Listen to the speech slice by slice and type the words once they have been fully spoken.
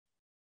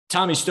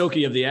Tommy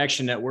Stokke of the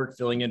Action Network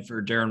filling in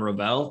for Darren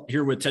Rovell,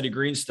 here with Teddy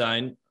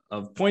Greenstein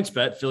of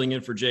PointsBet filling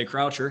in for Jay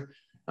Croucher.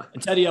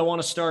 And Teddy, I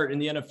want to start in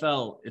the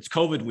NFL. It's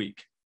COVID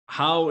week.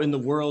 How in the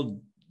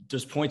world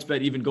does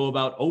PointsBet even go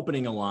about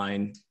opening a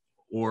line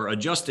or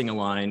adjusting a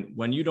line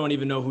when you don't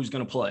even know who's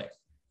going to play?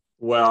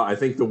 Well, I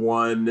think the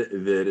one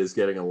that is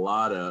getting a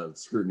lot of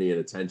scrutiny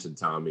and attention,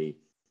 Tommy,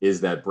 is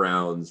that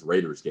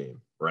Browns-Raiders game,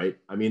 right?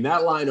 I mean,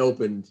 that line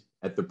opened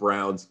at the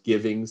Browns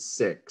giving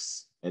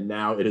 6, and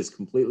now it has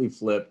completely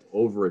flipped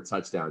over a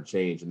touchdown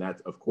change. And that,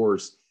 of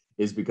course,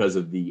 is because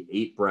of the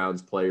 8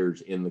 Browns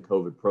players in the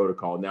COVID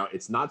protocol. Now,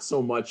 it's not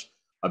so much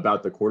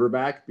about the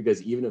quarterback,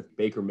 because even if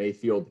Baker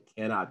Mayfield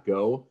cannot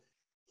go,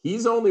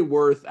 he's only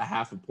worth a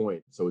half a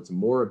point. So it's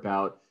more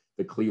about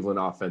the Cleveland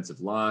offensive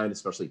line,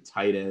 especially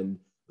tight end,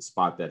 the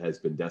spot that has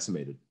been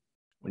decimated.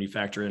 When you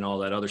factor in all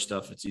that other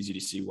stuff, it's easy to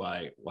see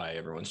why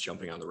everyone's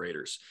jumping on the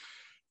Raiders.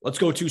 Let's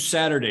go to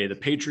Saturday, the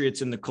Patriots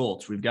and the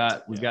Colts. We've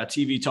got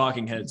TV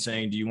talking heads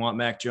saying, do you want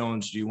Mac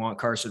Jones? Do you want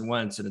Carson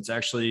Wentz? And it's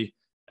actually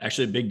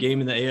a big game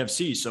in the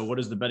AFC. So what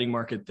does the betting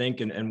market think,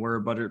 and where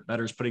are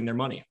bettors putting their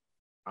money?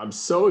 I'm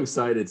so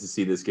excited to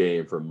see this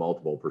game from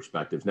multiple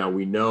perspectives. Now,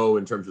 we know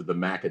in terms of the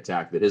Mac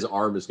attack that his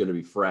arm is going to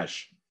be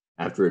fresh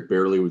after it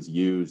barely was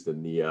used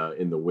in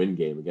the win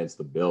game against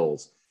the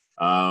Bills.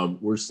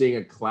 We're seeing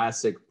a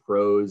classic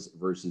pros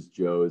versus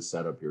Joes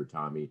setup here,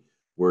 Tommy,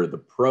 where the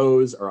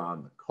pros are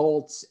on the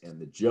Colts and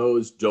the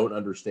Joes don't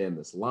understand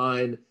this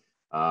line.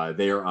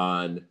 They are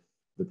on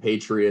the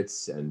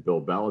Patriots and Bill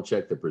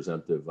Belichick, the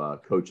presumptive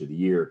coach of the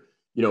year.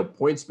 You know,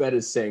 PointsBet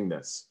is saying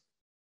this.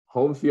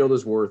 Home field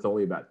is worth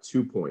only about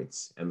 2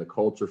 points, and the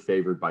Colts are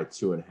favored by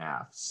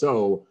 2.5.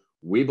 So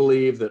we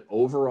believe that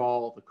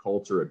overall, the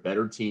Colts are a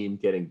better team,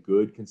 getting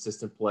good,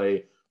 consistent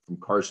play from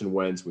Carson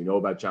Wentz. We know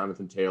about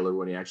Jonathan Taylor.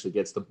 When he actually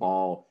gets the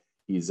ball,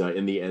 he's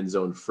in the end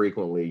zone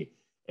frequently,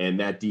 and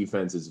that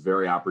defense is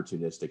very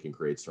opportunistic and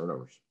creates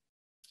turnovers.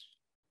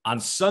 On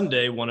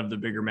Sunday, one of the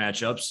bigger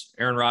matchups,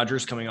 Aaron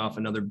Rodgers coming off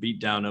another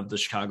beatdown of the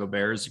Chicago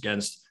Bears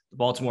against the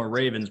Baltimore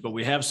Ravens, but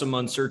we have some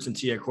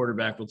uncertainty at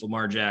quarterback with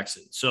Lamar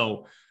Jackson.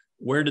 So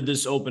where did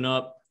this open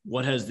up?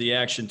 What has the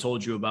action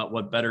told you about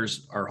what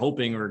bettors are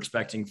hoping or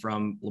expecting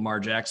from Lamar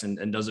Jackson?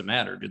 And does it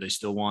matter? Do they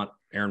still want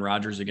Aaron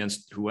Rodgers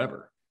against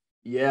whoever?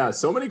 Yeah,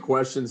 so many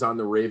questions on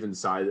the Ravens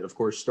side, of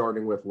course,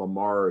 starting with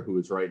Lamar, who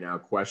is right now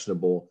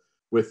questionable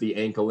with the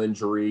ankle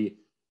injury.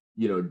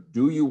 You know,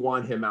 do you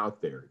want him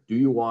out there? Do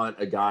you want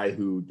a guy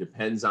who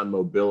depends on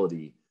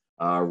mobility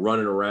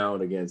running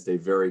around against a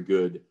very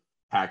good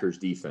Packers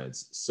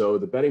defense? So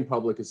the betting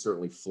public is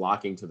certainly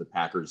flocking to the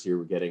Packers here.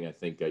 We're getting, I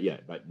think,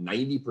 about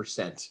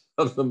 90%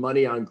 of the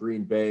money on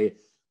Green Bay.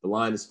 The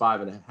line is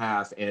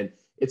 5.5. And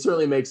it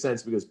certainly makes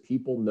sense because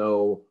people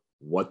know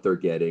what they're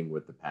getting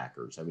with the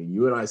Packers. I mean,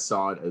 you and I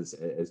saw it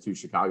as two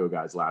Chicago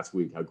guys last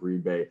week, how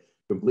Green Bay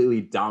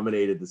completely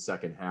dominated the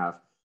second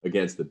half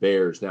against the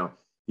Bears. Now,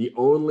 the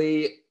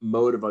only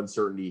mode of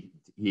uncertainty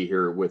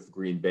here with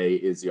Green Bay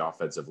is the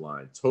offensive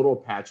line. Total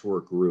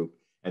patchwork group,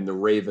 and the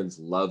Ravens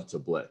love to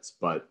blitz.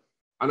 But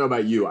I don't know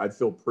about you, I'd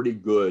feel pretty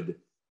good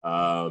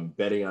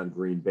betting on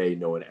Green Bay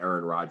knowing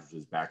Aaron Rodgers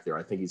is back there.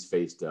 I think he's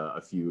faced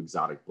a few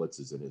exotic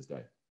blitzes in his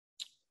day.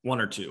 1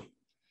 or 2.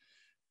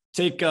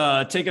 Take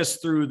us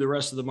through the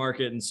rest of the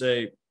market and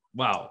say,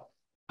 wow,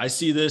 I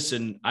see this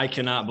and I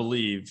cannot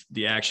believe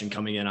the action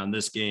coming in on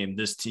this game,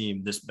 this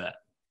team, this bet.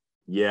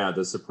 Yeah,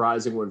 the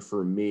surprising one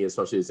for me,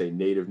 especially as a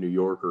native New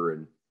Yorker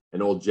and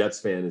an old Jets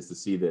fan, is to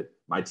see that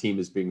my team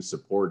is being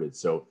supported.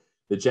 So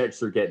the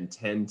Jets are getting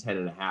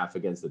 10.5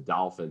 against the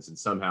Dolphins, and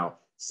somehow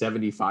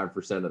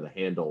 75% of the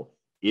handle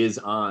is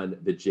on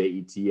the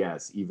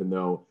Jets, even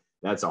though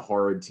that's a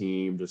horrid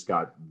team, just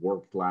got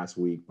worked last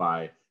week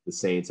by the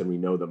Saints, and we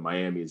know that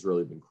Miami has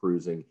really been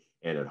cruising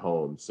and at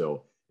home.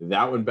 So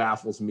that one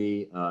baffles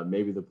me.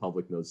 Maybe the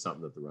public knows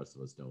something that the rest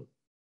of us don't.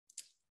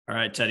 All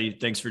right, Teddy,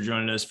 thanks for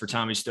joining us for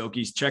Tommy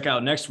Stokke. Check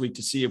out next week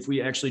to see if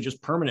we actually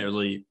just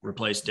permanently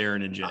replace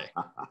Darren and Jay.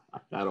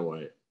 That'll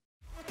wait.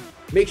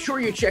 Make sure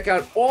you check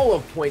out all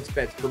of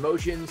PointsBet's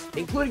promotions,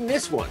 including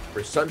this one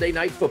for Sunday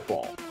Night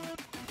Football.